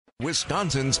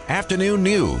Wisconsin's afternoon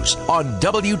news on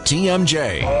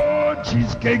WTMJ. Oh,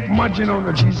 cheesecake, munching on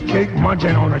a cheesecake,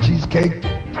 munching on a cheesecake.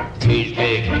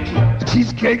 Cheesecake.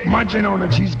 Cheesecake, munching on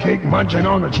a cheesecake, munching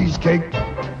on a cheesecake.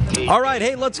 All right,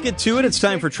 hey, let's get to it. It's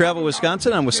time for Travel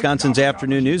Wisconsin on Wisconsin's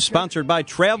Afternoon News, sponsored by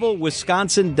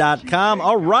TravelWisconsin.com.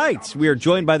 All right, we are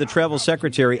joined by the Travel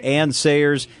Secretary, Ann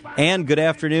Sayers. Ann, good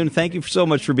afternoon. Thank you so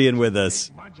much for being with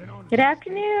us. Good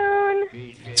afternoon.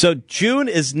 So June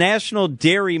is National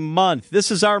Dairy Month.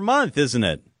 This is our month, isn't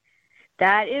it?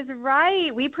 That is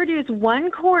right. We produce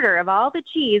 1/4 of all the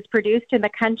cheese produced in the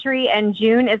country, and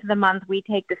June is the month we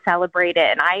take to celebrate it,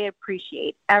 and I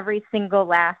appreciate every single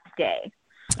last day.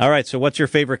 All right, so what's your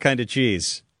favorite kind of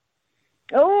cheese?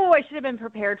 Oh, I should have been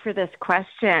prepared for this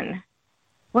question.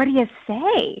 What do you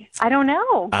say? I don't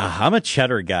know. I'm a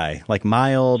cheddar guy, like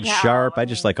mild, sharp. I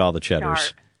just like all the cheddars.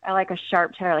 Sharp. I like a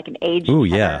sharp cheddar, like an aged cheddar.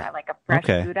 Yeah. I like a fresh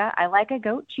Gouda. I like a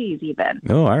goat cheese even.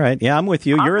 Oh, all right. Yeah, I'm with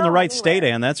you. You're in the right state,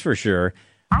 Ann, that's for sure.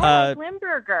 I like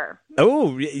Limburger.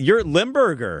 Oh, you're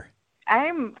Limburger.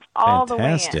 I'm all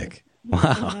Fantastic. The way in.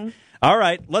 Wow. Mm-hmm. All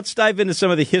right, let's dive into some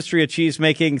of the history of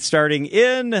cheesemaking, starting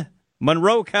in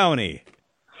Monroe County.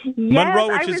 Yes, Monroe,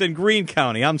 which is in Greene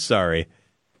County. I'm sorry.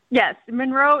 Yes,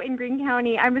 Monroe in Greene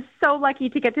County. I was so lucky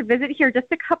to get to visit here just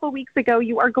a couple weeks ago.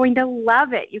 You are going to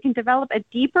love it. You can develop a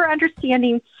deeper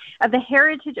understanding of the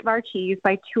heritage of our cheese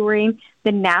by touring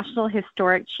the National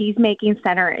Historic Cheesemaking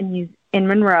Center in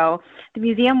Monroe. The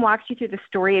museum walks you through the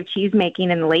story of cheesemaking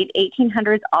in the late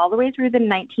 1800s all the way through the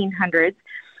 1900s.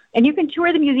 And you can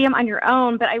tour the museum on your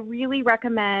own, but I really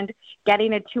recommend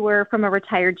getting a tour from a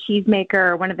retired cheesemaker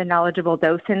or one of the knowledgeable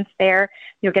docents there.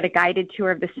 You'll get a guided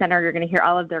tour of the center. You're going to hear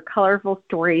all of their colorful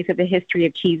stories of the history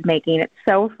of cheesemaking. It's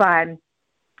so fun.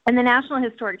 And the National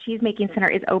Historic Cheesemaking Center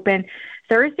is open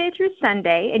Thursday through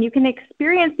Sunday, and you can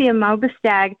experience the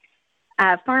Amobastag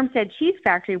Farmstead Cheese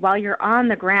Factory while you're on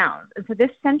the grounds. And so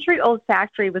this century-old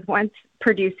factory was once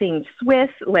producing Swiss,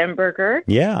 Limburger,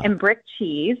 and brick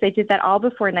cheese. They did that all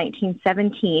before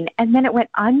 1917, and then it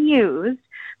went unused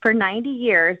for 90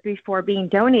 years before being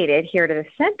donated here to the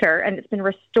center, and it's been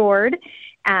restored.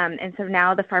 And so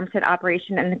now the farmstead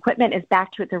operation and equipment is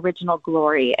back to its original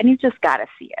glory, and you just got to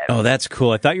see it. Oh, that's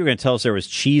cool. I thought you were going to tell us there was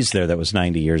cheese there that was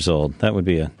 90 yeyears old. That would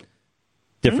be a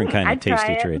different kind of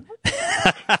tasty treat.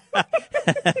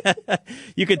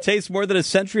 You could taste more than a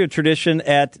century of tradition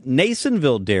at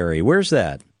Nasonville Dairy. Where's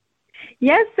that?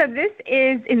 Yes, so this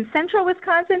is in central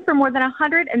Wisconsin. For more than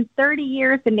 130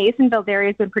 years, the Nasonville Dairy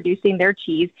has been producing their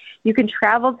cheese. You can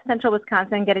travel to central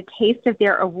Wisconsin and get a taste of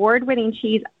their award-winning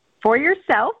cheese for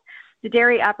yourself. The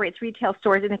dairy operates retail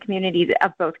stores in the communities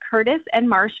of both Curtis and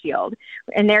Marshfield.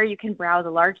 And there you can browse a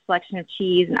large selection of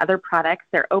cheese and other products.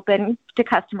 They're open to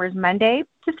customers Monday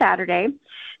to Saturday.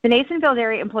 The Nasonville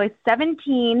Dairy employs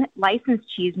 17 licensed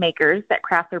cheesemakers that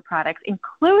craft their products,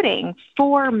 including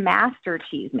 4 master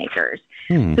cheesemakers.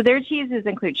 So their cheeses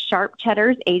include sharp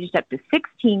cheddars aged up to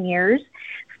 16 years,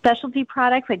 specialty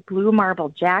products like blue marble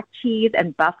jack cheese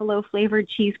and buffalo-flavored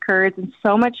cheese curds, and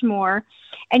so much more.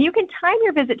 And you can time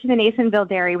your visit to the Nasonville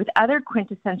Dairy with other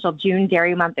quintessential June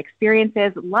Dairy Month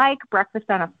experiences like breakfast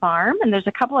on a farm, and there's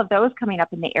a couple of those coming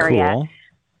up in the area. Cool.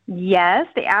 Yes,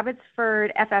 the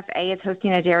Abbotsford FFA is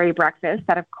hosting a dairy breakfast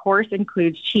that, of course,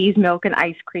 includes cheese, milk, and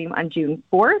ice cream on June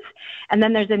 4th. And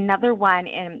then there's another one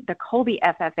in the Colby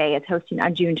FFA is hosting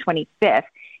on June 25th.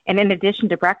 And in addition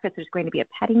to breakfast, there's going to be a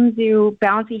petting zoo,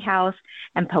 bouncy house,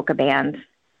 and polka band.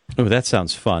 Oh, that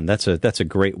sounds fun. That's a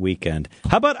great weekend.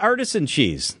 How about artisan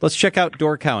cheese? Let's check out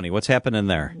Door County. What's happening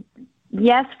there?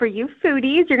 Yes, for you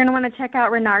foodies, you're going to want to check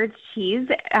out Renard's Cheese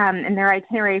and their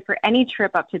itinerary for any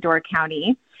trip up to Door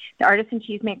County. The Artisan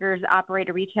Cheesemakers operate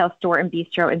a retail store and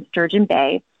bistro in Sturgeon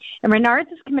Bay. And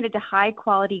Renard's is committed to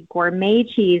high-quality gourmet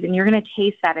cheese, and you're going to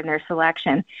taste that in their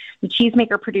selection. The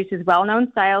cheesemaker produces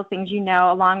well-known styles, things you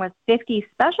know, along with 50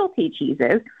 specialty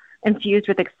cheeses infused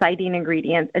with exciting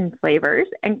ingredients and flavors.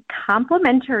 And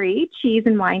complimentary cheese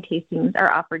and wine tastings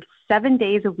are offered 7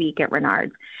 days a week at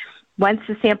Renard's. Once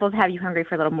the samples have you hungry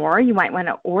for a little more, you might want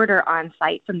to order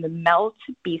on-site from the Melt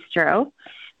Bistro.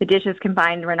 The dishes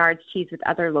combine Renard's cheese with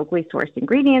other locally sourced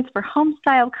ingredients for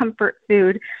home-style comfort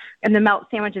food. And the Melt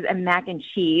sandwiches and mac and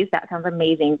cheese, that sounds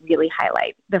amazing, really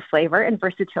highlight the flavor and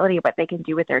versatility of what they can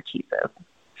do with their cheeses.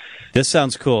 This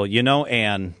sounds cool. You know,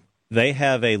 Ann, they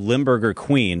have a Limburger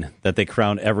Queen that they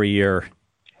crown every year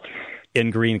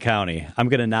in Greene County. I'm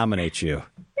going to nominate you.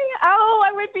 Oh,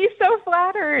 I would be so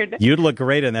flattered. You'd look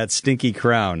great in that stinky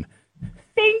crown.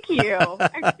 Thank you.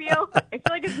 I feel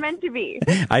like it's meant to be.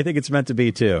 I think it's meant to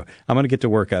be, too. I'm going to get to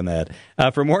work on that.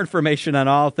 For more information on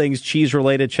all things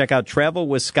cheese-related, check out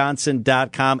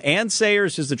travelwisconsin.com. Ann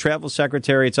Sayers is the travel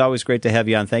secretary. It's always great to have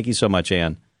you on. Thank you so much,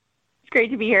 Ann. It's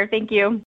great to be here. Thank you.